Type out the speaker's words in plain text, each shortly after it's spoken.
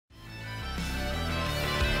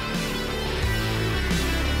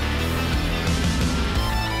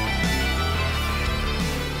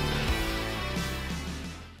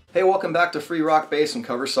Hey, welcome back to Free Rock Bass and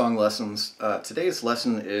Cover Song Lessons. Today's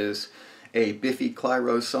lesson is a Biffy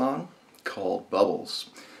Clyro song called Bubbles.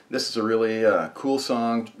 This is a really cool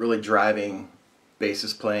song, really driving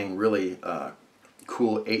bassist playing, really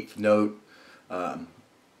cool eighth note,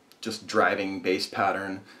 just driving bass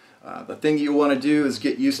pattern. The thing you want to do is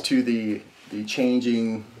get used to the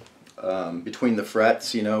changing between the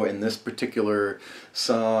frets. You know, in this particular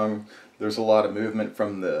song, there's a lot of movement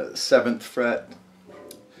from the 7th fret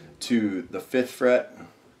to the 5th fret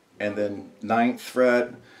and then 9th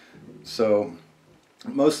fret. So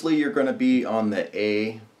mostly you're going to be on the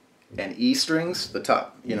A and E strings, the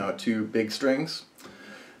top, you know, two big strings.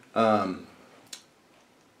 And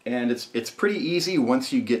it's pretty easy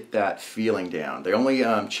once you get that feeling down. The only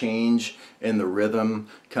change in the rhythm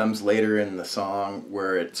comes later in the song,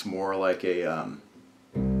 where it's more like a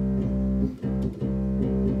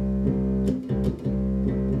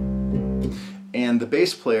and the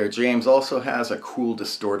bass player, James, also has a cool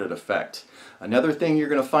distorted effect. Another thing you're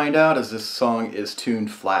going to find out is this song is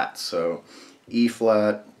tuned flat. So E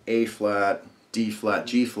flat, A flat, D flat,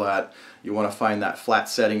 G flat. You want to find that flat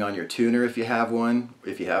setting on your tuner if you have one.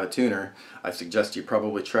 If you have a tuner, I suggest you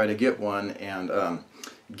probably try to get one and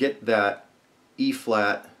get that E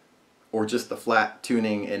flat or just the flat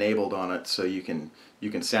tuning enabled on it, so you can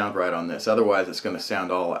sound right on this. Otherwise it's going to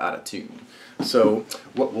sound all out of tune. So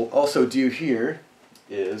what we'll also do here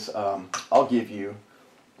is I'll give you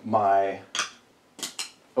my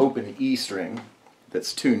open E string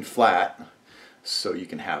that's tuned flat so you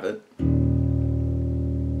can have it.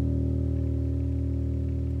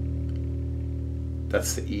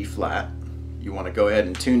 That's the E flat. You want to go ahead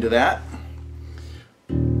and tune to that.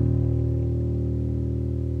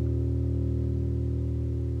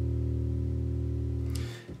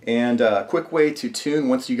 And a quick way to tune,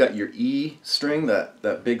 once you got your E string,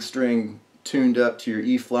 that big string tuned up to your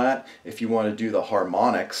E flat, if you want to do the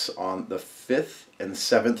harmonics on the 5th and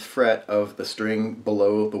 7th fret of the string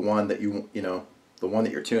below the one that the one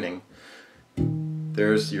that you're tuning,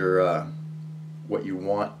 there's your what you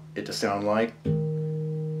want it to sound like,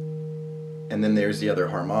 and then there's the other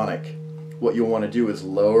harmonic. What you'll want to do is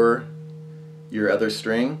lower your other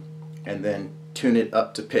string and then tune it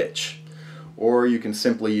up to pitch. Or you can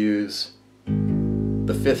simply use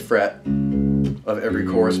the 5th fret of every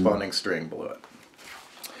corresponding string below it.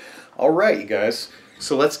 Alright, you guys,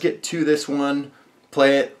 so let's get to this one,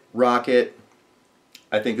 play it, rock it.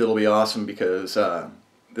 I think it'll be awesome because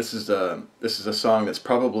this is a song that's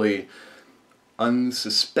probably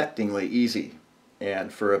unsuspectingly easy.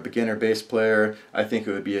 And for a beginner bass player, I think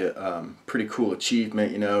it would be a pretty cool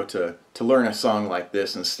achievement, you know, to learn a song like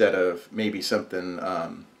this instead of maybe something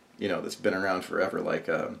you know, that's been around forever, like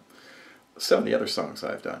some of the other songs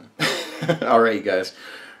I've done. Alright, you guys,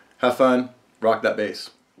 have fun, rock that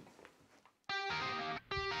bass.